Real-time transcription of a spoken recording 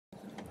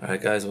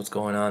Alright guys, what's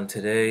going on?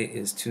 Today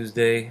is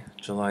Tuesday,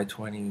 July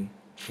 28th,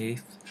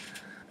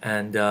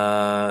 and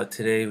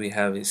today we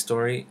have a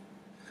story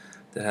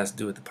that has to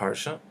do with the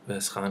Parsha,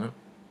 V'eschanu,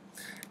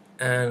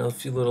 and a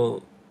few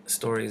little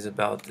stories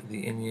about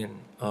the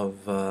Indian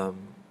of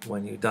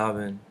when you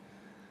daven,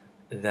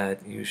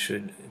 that you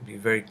should be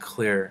very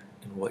clear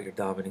in what you're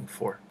davening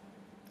for.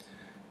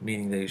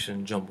 Meaning that you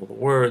shouldn't jumble the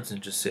words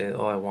and just say,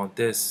 oh, I want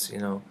this,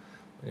 when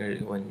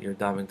you're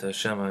davening to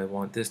Hashem, I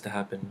want this to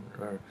happen,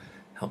 or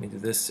help me do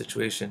this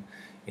situation.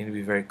 You need to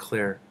be very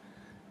clear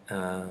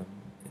in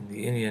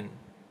the Indian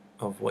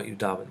of what you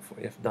daven for.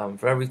 You have to daven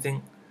for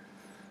everything,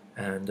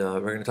 and we're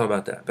going to talk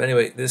about that. But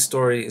anyway, this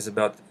story is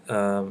about,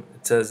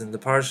 it says in the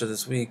Parsha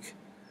this week,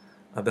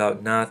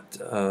 about not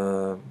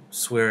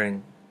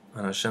swearing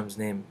on Hashem's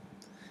name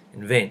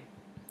in vain.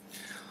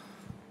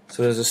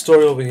 So there's a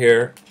story over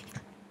here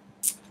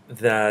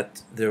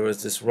that there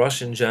was this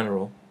Russian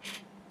general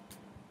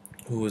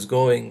who was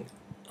going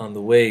on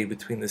the way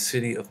between the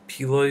city of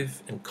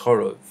Pilov and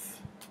Kharov.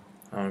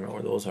 I don't know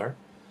where those are,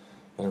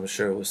 but I'm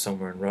sure it was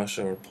somewhere in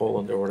Russia or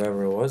Poland or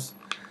whatever it was,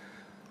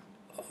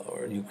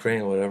 or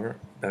Ukraine or whatever,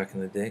 back in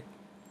the day.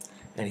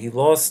 And he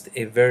lost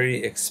a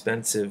very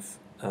expensive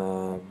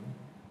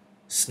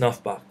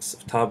snuff box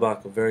of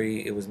tabak.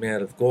 It was made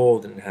out of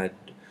gold, and it had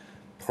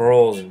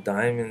pearls and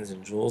diamonds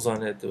and jewels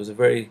on it. It was a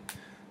very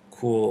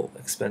cool,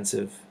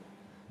 expensive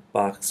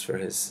box for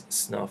his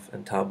snuff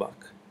and tabak.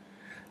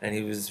 And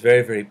he was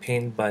very, very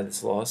pained by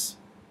this loss,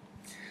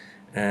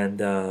 and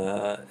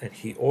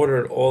he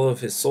ordered all of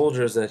his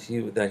soldiers that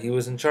he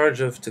was in charge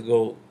of to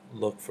go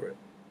look for it,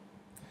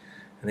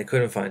 and they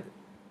couldn't find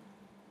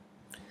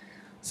it.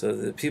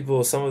 So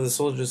some of the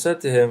soldiers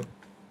said to him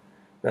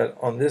that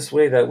on this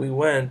way that we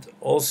went,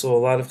 also a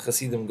lot of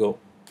Hasidim go.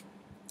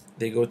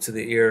 They go to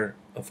the ear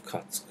of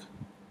Kotzker,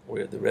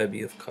 where the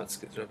Rebbe of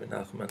Kotzker is, Rebbe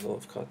Menachem Engel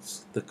of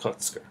the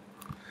Kotzker.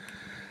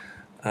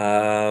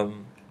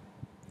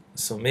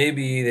 So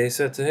maybe they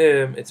said to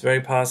him, it's very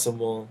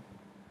possible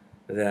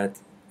that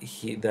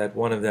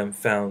one of them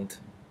found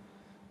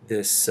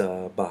this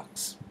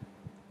box,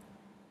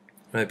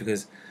 right?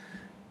 Because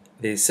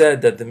they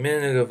said that the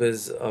minhag of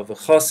a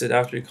chassid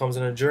after he comes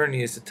on a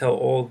journey is to tell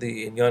all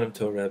the inyanim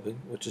to a Rebbe,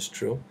 which is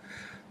true.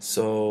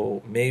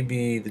 So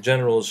maybe the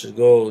general should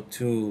go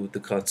to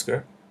the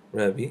Kotzker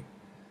Rebbe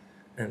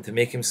and to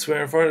make him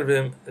swear in front of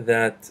him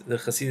that the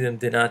Hasidim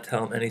did not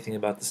tell him anything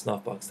about the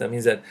snuff box. That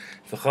means that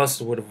if a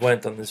Chassid would have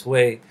went on this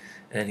way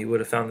and he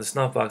would have found the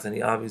snuff box, and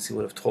he obviously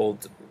would have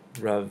told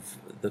Rav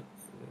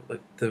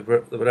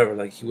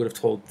he would have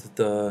told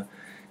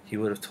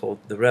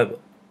the Rebbe,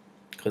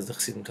 because the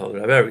Hasidim told the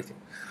Rebbe everything.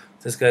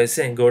 This guy is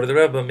saying, go to the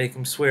Rebbe, make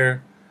him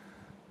swear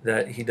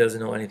that he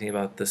doesn't know anything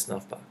about the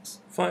snuff box.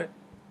 Fine,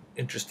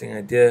 interesting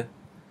idea.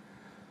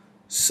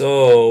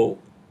 So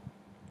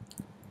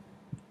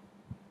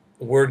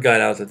word got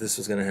out that this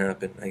was going to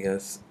happen, I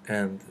guess,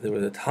 and there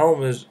was a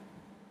Talmud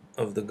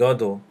of the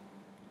Gadol.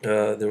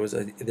 There was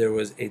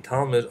a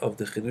Talmud of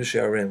the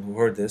Chiddushei HaRim who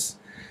heard this,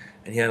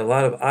 and he had a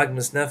lot of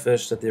agmas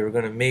nefesh that they were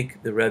going to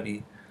make the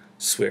Rebbe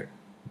swear.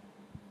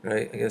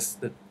 Right? I guess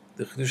the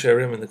Chiddushei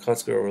HaRim and the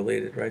Kotzker are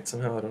related, right?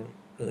 Somehow, I don't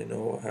really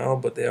know how,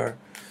 but they are.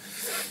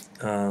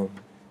 I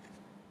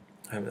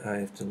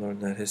have to learn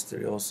that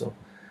history also.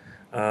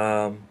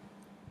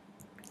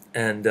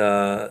 And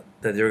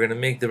that they were going to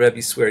make the Rebbe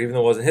swear, even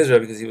though it wasn't his Rebbe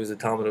because he was a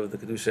Talmud of the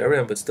Chiddushei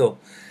HaRim, but still,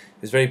 he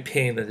was very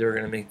pained that they were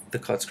going to make the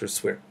Kotzker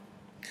swear.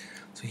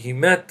 So he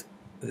met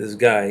this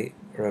guy,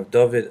 Rav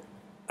David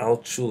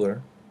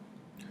Altshuler,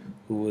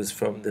 who was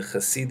from the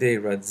Chasidei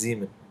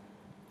Radzimin.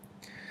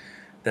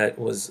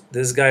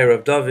 This guy,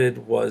 Rav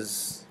David,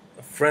 was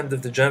a friend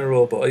of the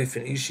general,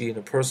 Ba'ofen Ishi, in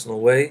a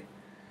personal way,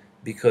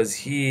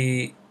 because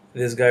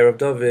this guy, Rav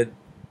David,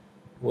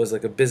 was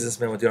like a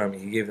businessman with the army.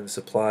 He gave them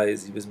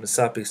supplies. He was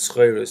mesapik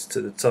schreiros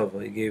to the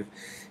tzava.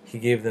 He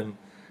gave them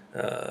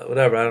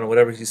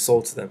whatever he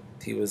sold to them.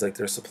 He was like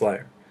their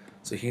supplier.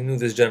 So he knew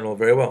this general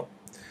very well.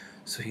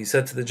 So he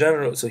said to the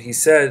general. So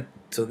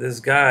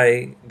this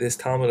guy, this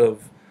Talmud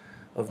of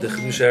the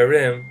Chiddushei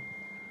HaRim,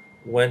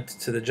 went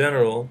to the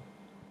general.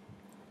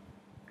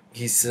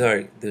 This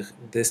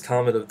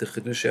Talmud of the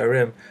Chiddushei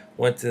HaRim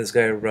went to this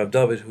guy Rav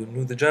David, who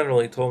knew the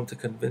general. He told him to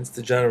convince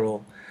the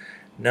general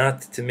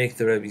not to make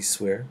the Rebbe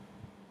swear,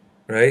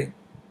 right?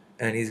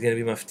 And he's going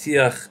to be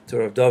maftiach to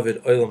Rav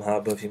David olam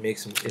haba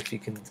if he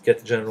can get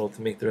the general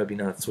to make the Rebbe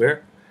not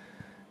swear.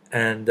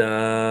 And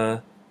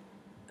Rav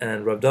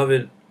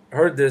David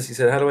heard this. He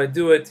said, "How do I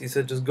do it?" He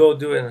said, "Just go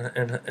do it,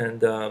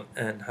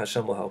 and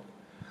Hashem will help."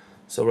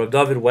 So Rav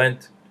David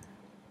went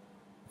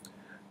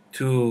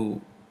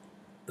to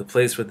the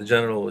place where the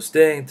general was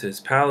staying, to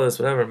his palace,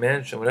 whatever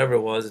mansion, whatever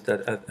it was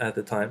at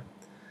the time.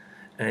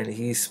 And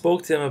he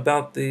spoke to him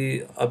about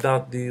the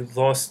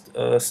lost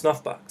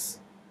snuff box,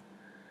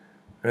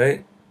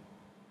 right?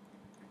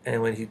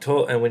 And when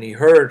he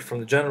heard from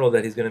the general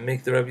that he's going to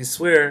make the Rebbe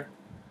swear,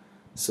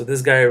 so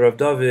this guy Rav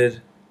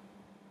David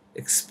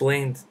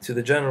explained to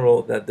the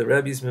general that the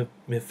Rebbe's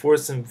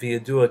meforsim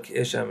v'yadua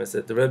k'ish emes,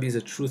 that the Rebbe is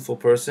a truthful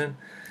person,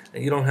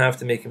 and you don't have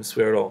to make him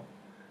swear at all.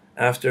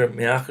 after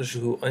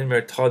Me'achashu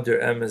Omer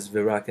Tadir Emes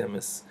Virak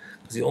Emes,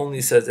 because he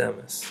only says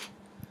Emes.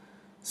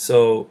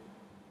 So,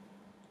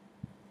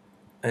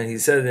 and he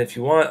said, if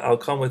you want, I'll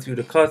come with you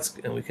to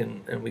Kotzker, and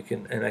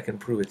I can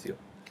prove it to you,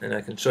 and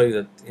I can show you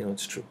that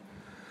it's true.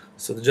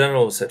 So the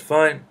general said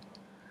fine,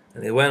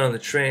 and they went on the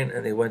train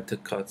and they went to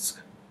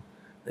Kotzker.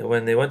 And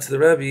when they went to the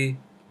Rebbe,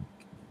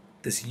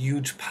 this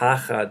huge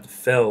pachad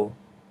fell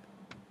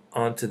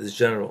onto this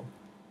general,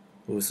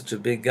 who was such a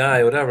big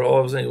guy, whatever.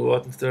 All of a sudden, he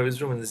walked into the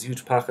Rebbe's room, and this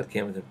huge pachad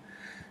came with him.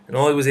 And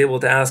all he was able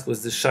to ask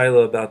was this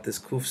shaila about this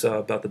kufsa,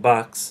 about the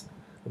box,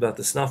 about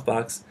the snuff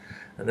box.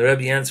 And the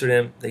Rebbe answered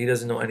him that he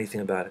doesn't know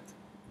anything about it.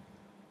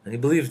 And he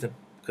believed him,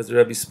 because the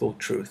Rebbe spoke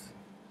truth.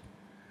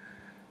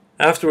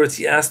 Afterwards,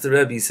 he asked the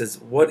Rebbe, he says,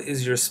 what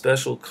is your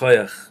special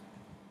koyach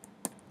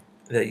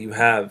that you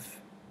have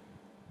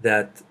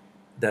that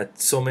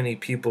so many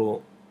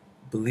people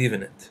believe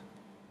in it,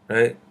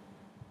 right?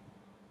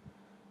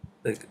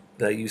 Like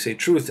that you say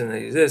truth and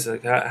that you this.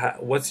 Like,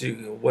 what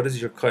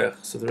is your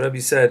koyach? So the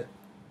Rebbe said,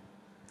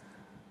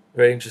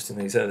 very interesting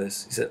that he said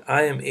this. He said,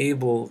 I am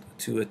able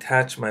to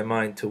attach my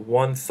mind to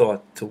one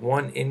thought, to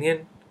one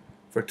inyan,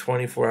 for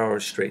 24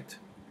 hours straight,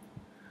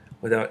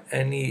 without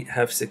any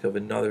hefsek of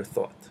another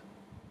thought,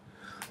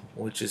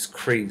 which is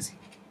crazy.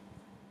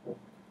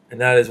 And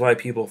that is why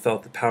people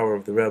felt the power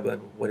of the Rebbe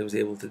and what he was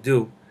able to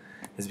do,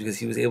 is because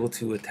he was able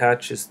to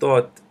attach his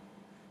thought.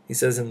 He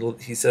says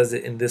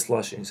it in this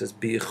lashon. He says,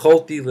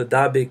 "Bi'icholti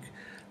ledabik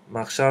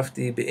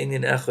machshavti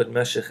be'inyan echad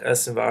meshech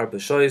esim v'arba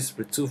shoyis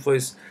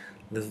ritzufos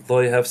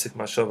l'loy hefsek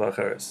mashava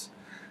acheres."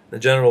 The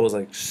general was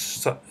like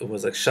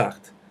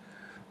shocked.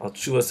 Al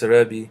tshuvas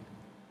Rebbe,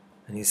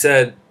 and he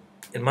said,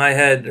 "In my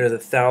head, there's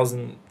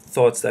 1,000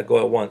 thoughts that go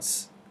at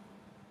once."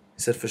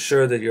 He said, "For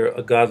sure that you're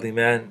a godly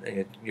man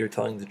and you're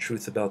telling the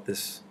truth about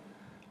this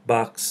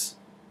box."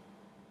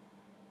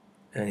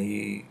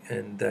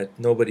 And that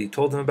nobody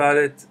told him about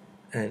it,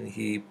 and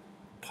he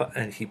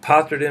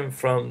pattered him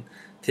from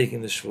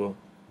taking the shvuah.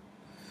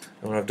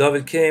 And when Rav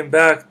David came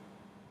back,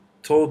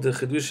 told the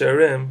Chiddushei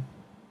HaRim,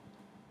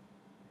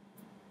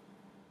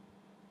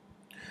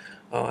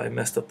 I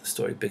messed up the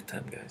story big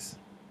time, guys.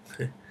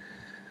 The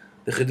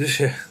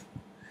Chiddushei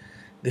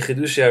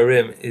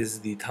HaRim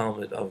is the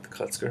Talmud of the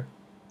Kotzker,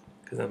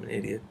 because I'm an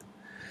idiot.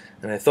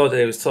 And I thought that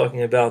I was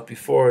talking about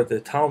before the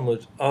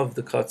Talmud of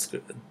the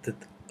Kotzker,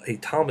 a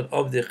Talmud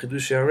of the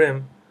Chiddushei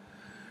HaRim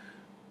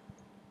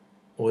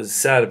was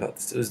sad about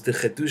this. It was the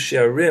Chiddushei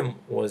HaRim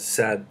was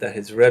sad that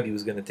his Rebbe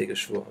was going to take a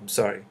shvuah. I'm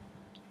sorry.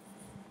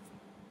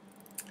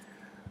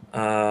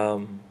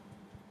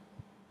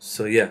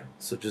 So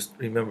just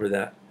remember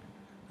that.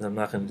 I'm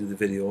not going to do the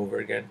video over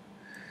again.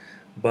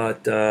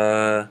 But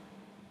so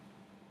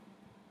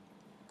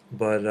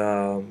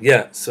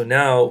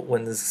now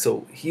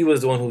so he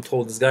was the one who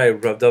told this guy,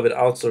 Rav David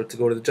Outsler, to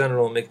go to the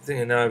general and make the thing,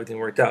 and now everything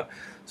worked out.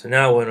 So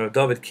now when Rav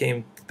David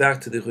came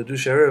back to the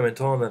Chiddushei HaRim and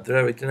told him that the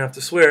Rebbe didn't have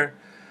to swear,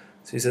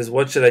 so he says,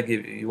 what should I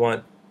give you? Do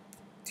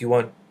you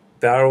want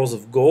barrels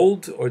of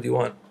gold, or do you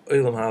want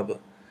olam haba?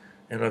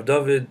 And Rav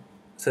David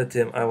said to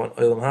him, I want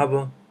olam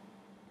haba.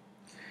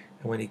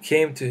 And when he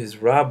came to his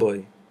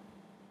rabbi,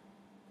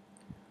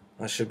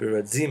 Asher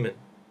B'Radzimin,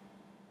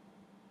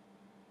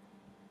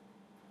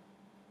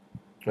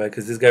 right?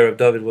 Because this guy Rav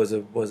David was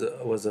a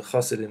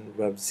chassid in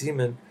Rav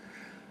Zimin.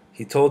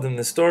 He told him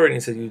the story, and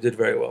he said, "You did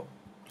very well."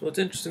 So it's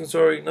an interesting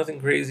story, nothing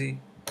crazy,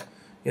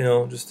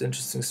 just an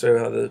interesting story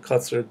how the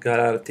Kotzker got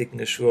out of taking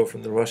a shvuah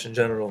from the Russian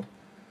general,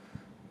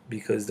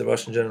 because the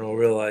Russian general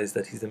realized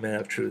that he's the man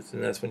of truth,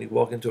 and that's when you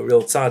walk into a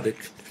real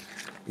tzaddik,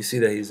 you see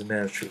that he's a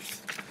man of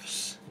truth.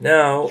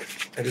 Now,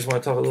 I just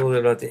want to talk a little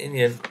bit about the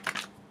inyan.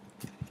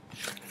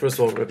 First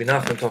of all, Rabbi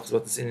Nachman talks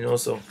about this inyan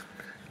also,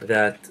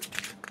 that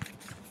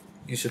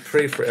you should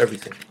pray for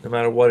everything, no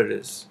matter what it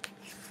is.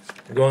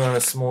 You're going on a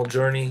small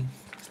journey,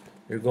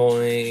 you're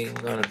going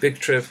on a big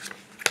trip,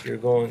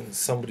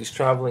 somebody's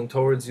traveling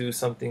towards you,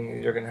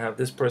 you're going to have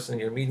this person,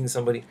 you're meeting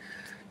somebody.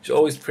 You should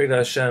always pray to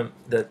Hashem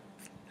that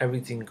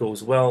everything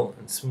goes well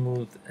and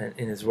smooth and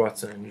in His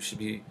ratzon, and you should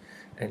be,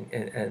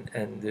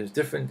 and there's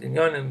different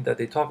inyanim that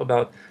they talk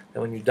about, that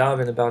when you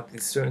daven about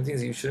these certain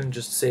things, you shouldn't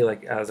just say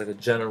as a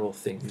general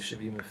thing. You should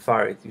be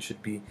mefarit. You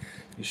should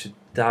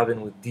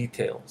daven with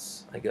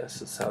details, I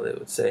guess is how they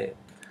would say it.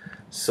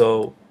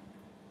 So,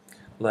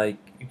 you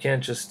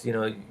can't just,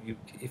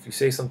 if you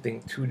say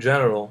something too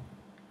general,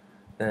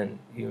 then,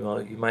 you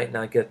might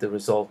not get the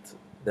result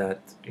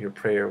that your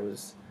prayer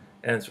was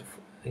answered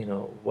for,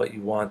 what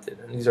you wanted.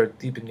 And these are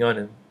deep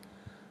inyanim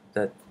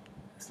that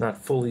it's not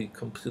fully,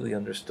 completely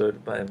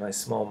understood by my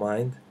small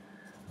mind.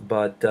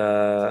 But,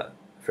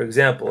 for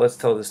example, let's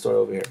tell this story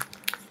over here.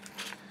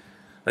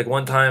 Like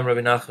one time,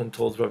 Rabbi Nachman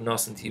told Rav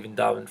Nosson to even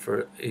daven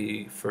for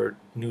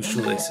new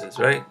shoelaces,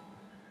 right?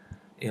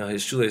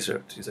 His shoelace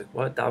ripped. He's like,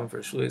 "What? Daven for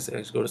a shoelace? I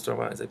just go to the store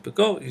and buy." He's like, "But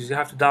go. You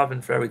have to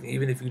daven for everything.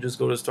 Even if you just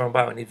go to the store and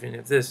buy one, even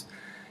if this,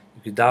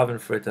 you could daven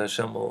for it.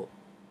 Hashem will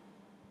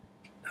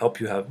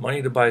help you have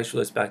money to buy a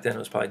shoelace." Back then, it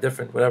was probably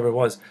different. Whatever it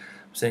was,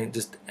 I'm saying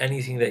just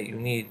anything that you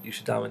need, you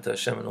should daven to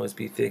Hashem and always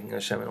be thanking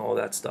Hashem and all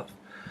that stuff.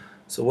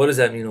 So what does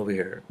that mean over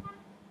here?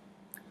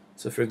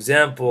 So for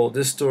example,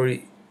 this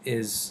story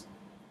is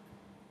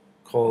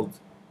called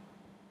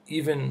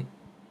even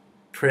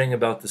praying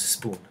about the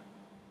spoon.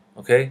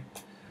 Okay?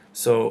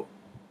 So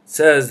it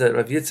says that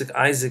Rav Yitzchak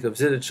Isaac of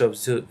Zidichov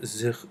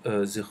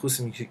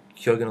Zichusim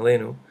Kyogen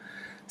Aleinu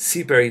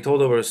Siper, he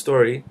told over a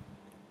story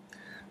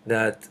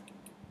that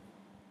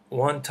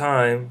one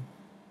time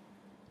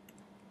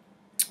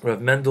Rav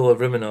Mendel of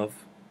Rimanov,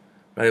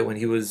 right, when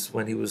he was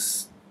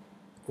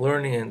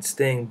learning and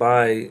staying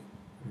by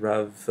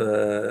Rav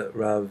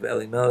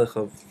Elimelech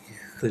of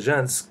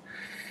Klizhensk,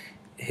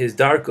 his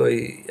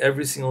darkoi,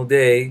 every single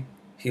day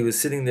he was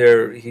sitting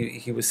there.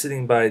 He was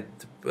sitting by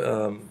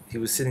Rav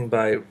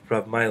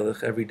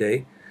Meilech every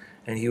day,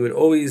 and he would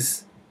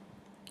always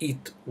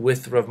eat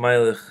with Rav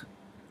Meilech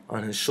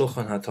on his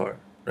Shulchan Hatar.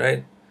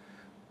 Right?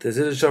 The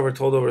Zidichover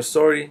told over a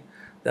story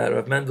that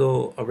Rav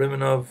Mendel of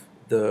Rimanov,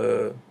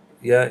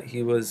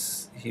 he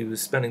was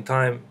spending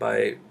time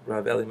by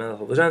Rav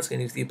Elimelech of Klizhensk, and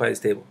he used to eat by his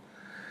table.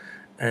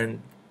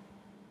 And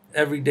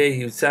every day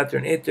he sat there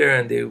and ate there,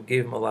 and they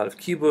gave him a lot of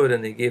kibud,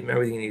 and they gave him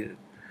everything he needed,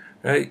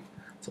 right?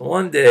 So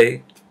one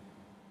day,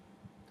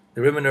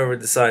 the Rebbe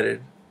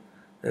decided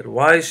that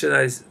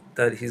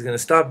that he's going to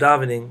stop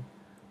davening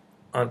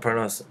on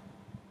Parnasa,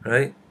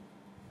 right?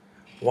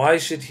 Why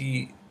should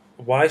he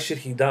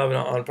daven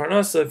on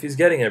Parnasa if he's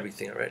getting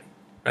everything already,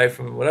 right?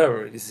 From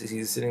whatever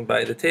he's sitting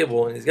by the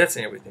table and he's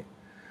getting everything,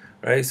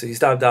 right? So he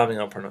stopped davening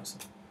on Parnasa.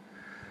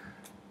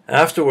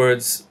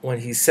 Afterwards, when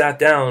he sat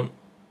down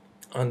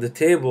on the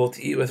table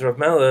to eat with Rav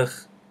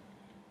Melech,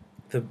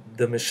 the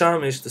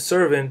Mishamish, the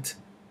servant,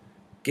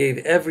 gave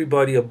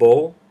everybody a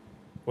bowl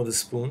with a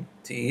spoon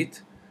to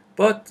eat,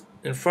 but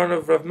in front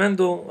of Rav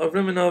Mendel of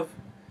Rimanov,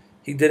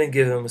 he didn't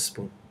give him a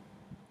spoon.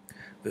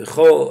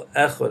 V'chol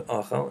echad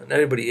achal, and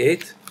everybody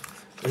ate.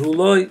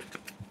 V'huloi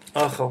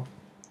achal.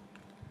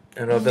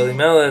 And Rav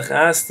Elimelech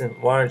asked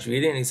him, "Why aren't you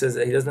eating?" And he says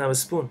that he doesn't have a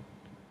spoon.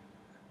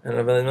 And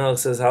Rav Elimelech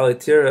says, "Halei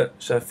tira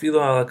shafilo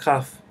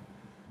alakaf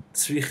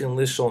tzrichin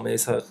lishol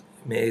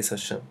me'ez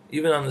Hashem."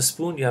 Even on the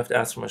spoon, you have to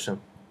ask from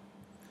Hashem.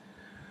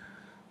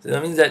 So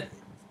that means that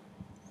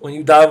when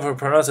you daven for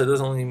parnasa, it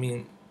doesn't only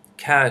mean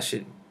cash,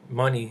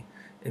 money.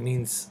 It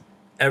means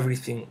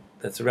everything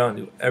that's around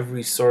you.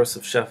 Every source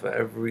of shefa,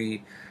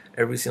 every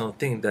single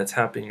thing that's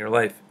happening in your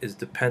life is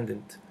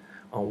dependent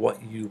on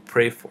what you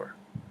pray for.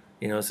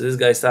 So this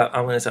guy stopped.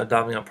 I'm going to start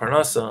davening on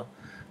parnasa,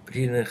 but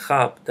he didn't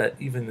chap that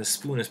even the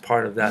spoon is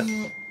part of that.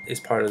 Is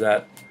part of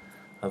that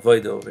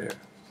avodah over here.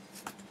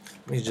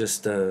 Let me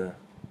just turn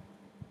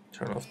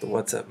off the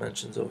WhatsApp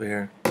mentions over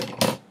here.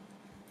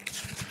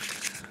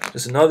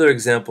 Just another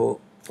example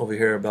over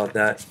here about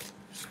that.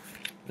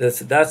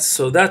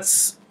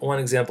 That's one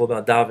example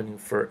about davening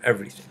for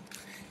everything.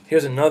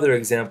 Here's another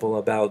example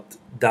about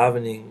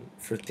davening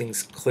for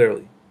things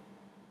clearly.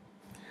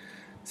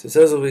 So it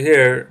says over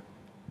here,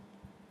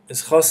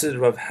 is Chassid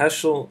Rav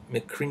Heschel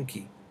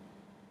Mikrinki.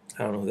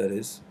 I don't know who that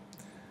is.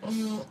 I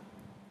don't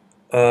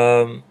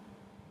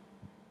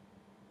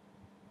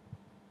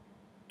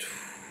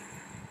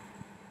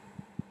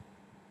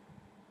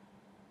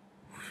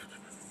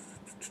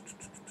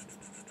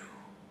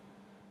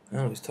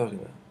know what he's talking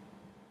about.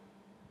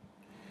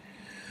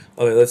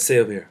 Okay, let's say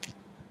over here.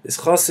 This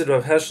Chassid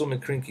Rav Heschel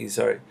Mikrinki,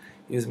 sorry.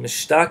 He was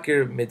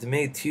Mishtaker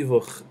Midmei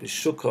Tivuch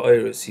B'Shuk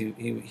HaOirus.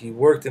 He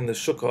worked in the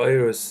Shuk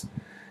HaOirus,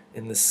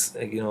 in this,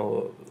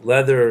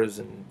 leathers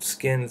and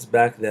skins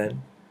back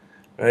then,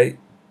 right?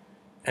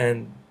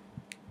 And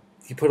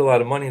he put a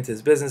lot of money into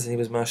his business, and he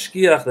was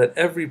mashkiach that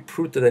every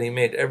pruta that he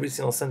made, every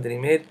single cent that he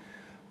made,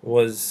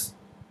 was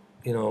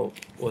like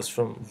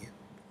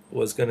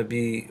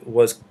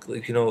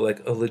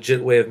a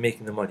legit way of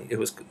making the money. It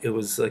was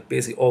like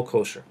basically all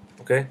kosher.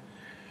 Okay.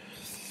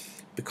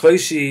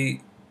 Because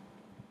and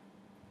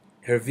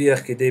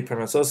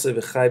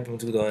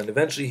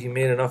eventually he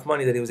made enough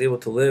money that he was able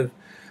to live,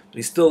 but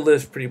he still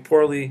lived pretty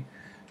poorly,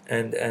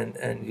 but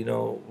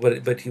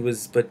he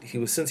was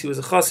since he was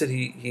a chassid,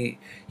 he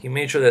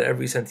made sure that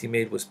every cent he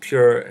made was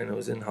pure and it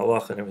was in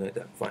halacha and everything like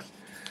that. Fine.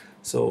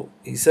 So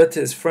he said to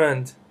his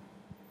friend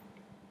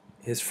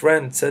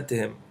said to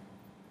him,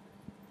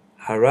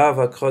 Harav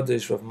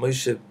HaKadosh Rav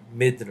Moshe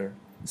Midner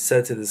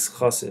said to this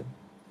chassid,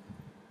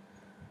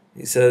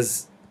 he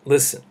says,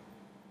 listen,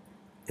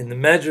 in the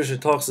Medrash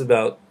it talks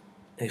about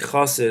a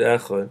chassid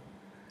echad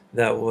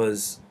that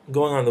was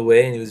going on the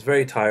way and he was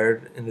very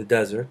tired in the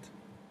desert,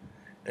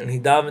 and he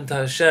davened to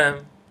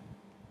Hashem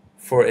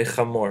for a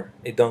chamor,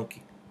 a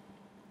donkey.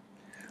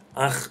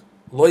 Ach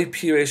loy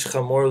piresh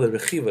chamor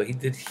lerechiva. He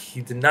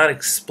did not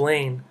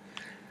explain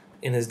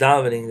in his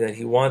davening that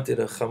he wanted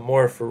a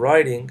chamor for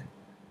riding,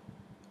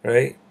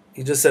 right?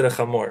 He just said a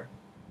chamor.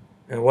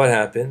 And what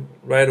happened?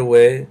 Right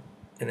away,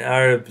 an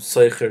Arab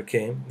Seicher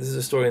came. This is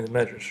a story in the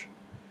Medrash.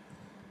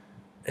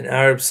 An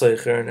Arab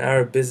Seicher, an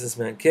Arab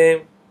businessman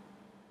came,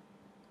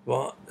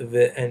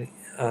 and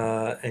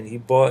he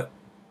bought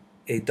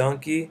a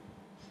donkey,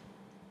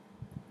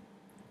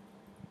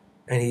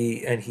 and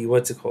he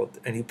what's it called?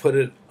 And he put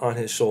it on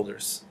his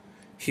shoulders.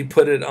 He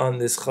put it on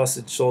this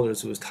chassid's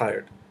shoulders who was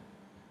tired,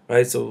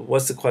 Right? So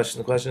what's the question?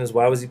 The question is,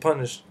 why was he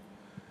punished?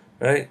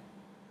 Right?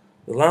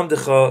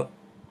 L'lamdecha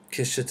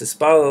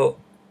kishetispalel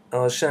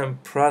al Hashem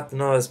prat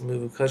noas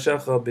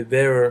mivukashecha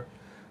beberer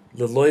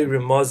l'loy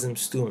remazim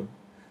stum.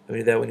 I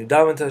mean that when you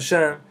daven to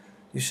Hashem,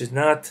 you should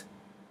not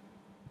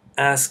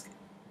ask.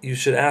 You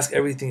should ask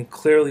everything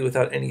clearly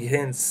without any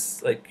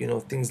hints, like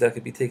things that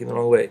could be taken the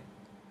wrong way.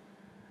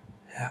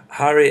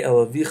 Hare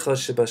elavicha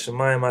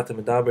shebashamayim ata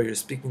medaber. You're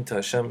speaking to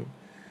Hashem,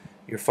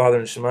 your Father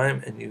in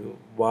Shemayim, and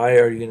why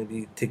are you going to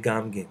be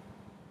tigamgim?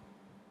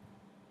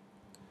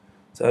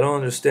 So I don't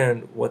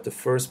understand what the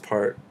first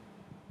part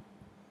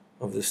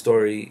of the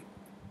story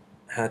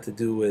had to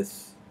do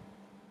with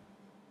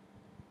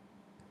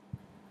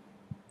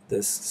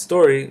this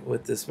story,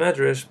 with this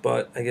medrash,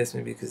 but I guess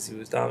maybe because he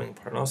was davening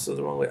parnasa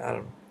the wrong way. I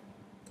don't know.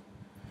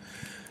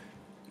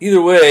 Either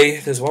way,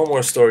 there's one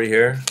more story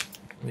here.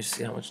 Let me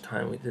see how much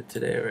time we did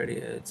today already.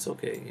 It's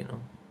okay,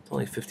 It's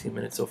only 15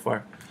 minutes so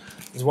far.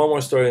 There's one more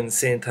story in the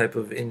same type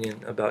of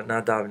Indian about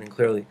not davening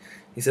clearly.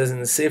 He says in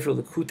the Sefer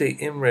Lekutei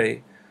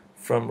Imre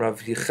from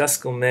Rav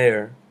Yecheskel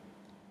Meir,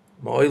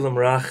 Ma'olam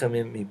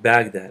Rachamim mi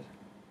Baghdad.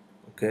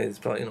 Okay, it's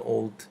probably an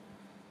old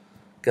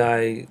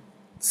guy,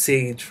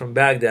 sage from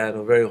Baghdad,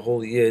 a very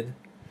holy Yid.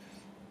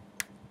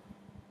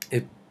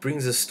 It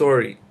brings a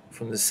story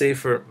from the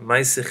Sefer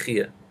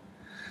Maisechia.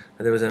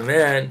 There was a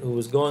man who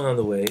was going on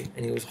the way,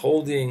 and he was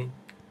holding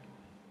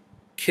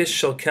kish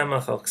shel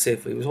kemach al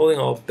kseifa. He was holding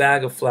a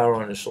bag of flour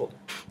on his shoulder.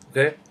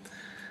 Okay,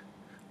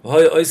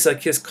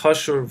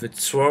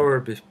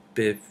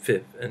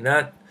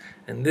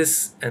 and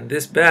this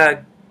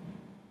bag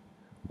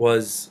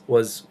was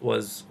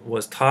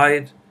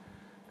tied,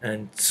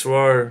 and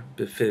tzror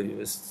b'fiv. It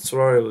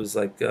was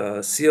like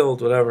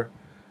sealed, whatever,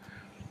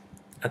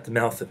 at the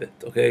mouth of it.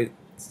 Okay,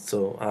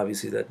 so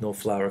obviously that no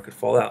flour could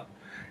fall out.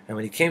 And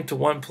when he came to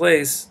one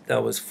place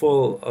that was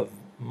full of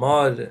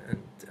mud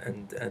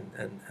and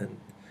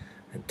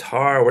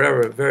tar,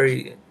 whatever,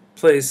 very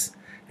place,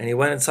 and he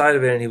went inside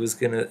of it, and he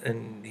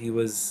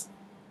was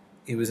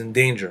in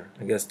danger.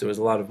 I guess there was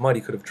a lot of mud;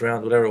 he could have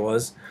drowned, whatever it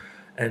was.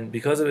 And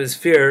because of his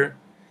fear,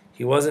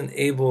 he wasn't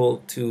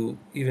able to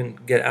even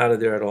get out of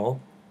there at all.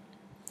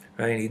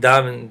 Right? And he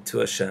davened to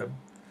Hashem,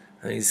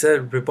 and he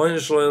said, "Ribono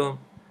shel olam,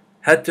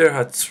 heter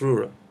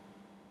hatzrura."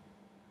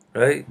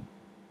 Right?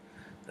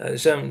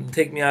 Hashem,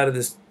 take me out of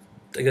this.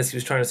 I guess he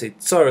was trying to say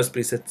tsaras, but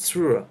he said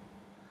tzrura.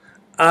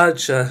 Ad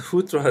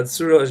shahutra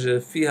hatzrura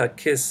shefi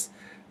hakis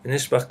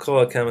v'nishbach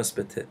kol hakemach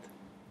batit.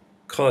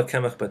 Kol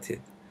hakemach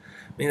batit.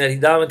 Meaning that he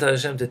davened to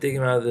Hashem to take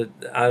him out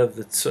of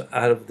this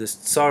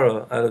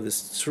tsara, out of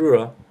this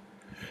tzrura.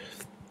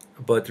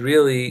 But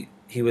really,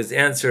 he was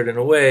answered in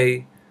a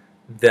way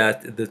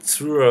that the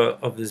tzrura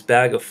of this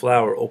bag of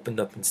flour opened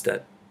up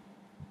instead.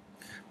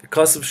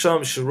 Because of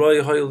Sham,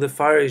 Shiroi Hoyu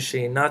Lefari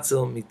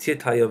Sheinatzil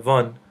Mitit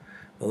Hayavan,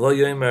 Lo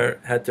Yomer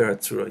Heter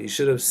Hatzura. You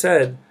should have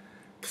said,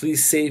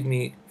 please save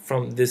me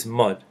from this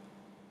mud.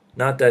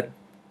 Not that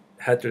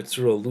Heter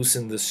Hatzura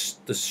loosened the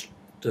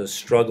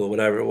struggle,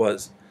 whatever it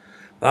was.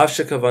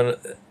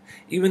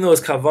 Even though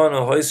it's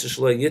Kavana Hoysa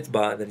Shlo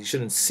Yitba, that he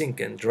shouldn't sink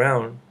and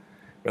drown,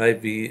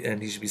 right?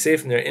 And he should be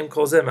safe from there. Im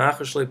Kolzem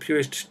Achar Shlo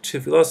Pirish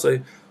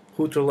Tifilosoi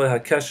Hutor Lo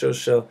Hakesho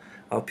Shel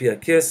Al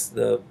Piakis,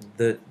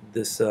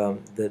 this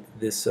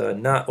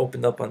knot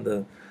opened up on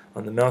the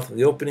mouth of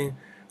the opening.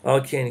 A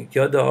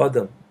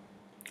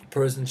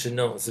person should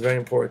know. It's very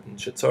important.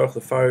 That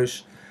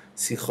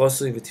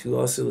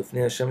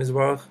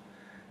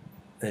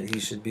he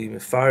should be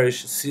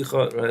mefarish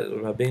sicha.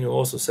 Rabbeinu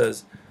also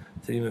says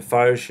to be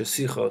mefarish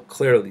sicha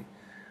clearly.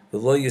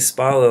 V'lo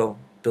yispalel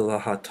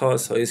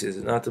b'lahatos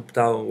ha'yis, not to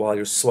daven while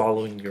you're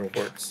swallowing your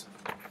words.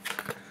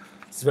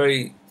 It's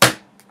a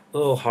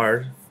little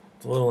hard.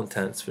 It's a little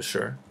intense for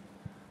sure.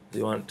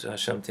 We want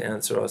Hashem to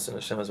answer us, and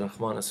Hashem has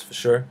Rahmanas for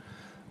sure.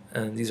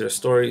 And these are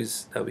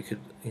stories that we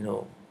could,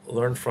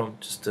 learn from,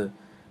 just to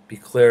be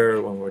clear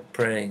when we're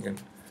praying,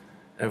 and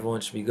everyone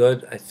should be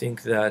good. I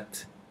think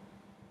that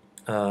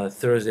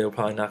Thursday we're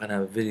probably not going to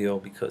have a video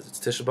because it's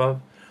Tisha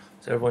B'Av,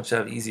 so everyone should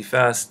have easy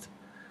fast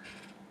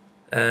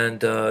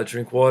and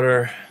drink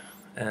water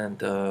and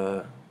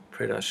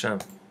pray to Hashem.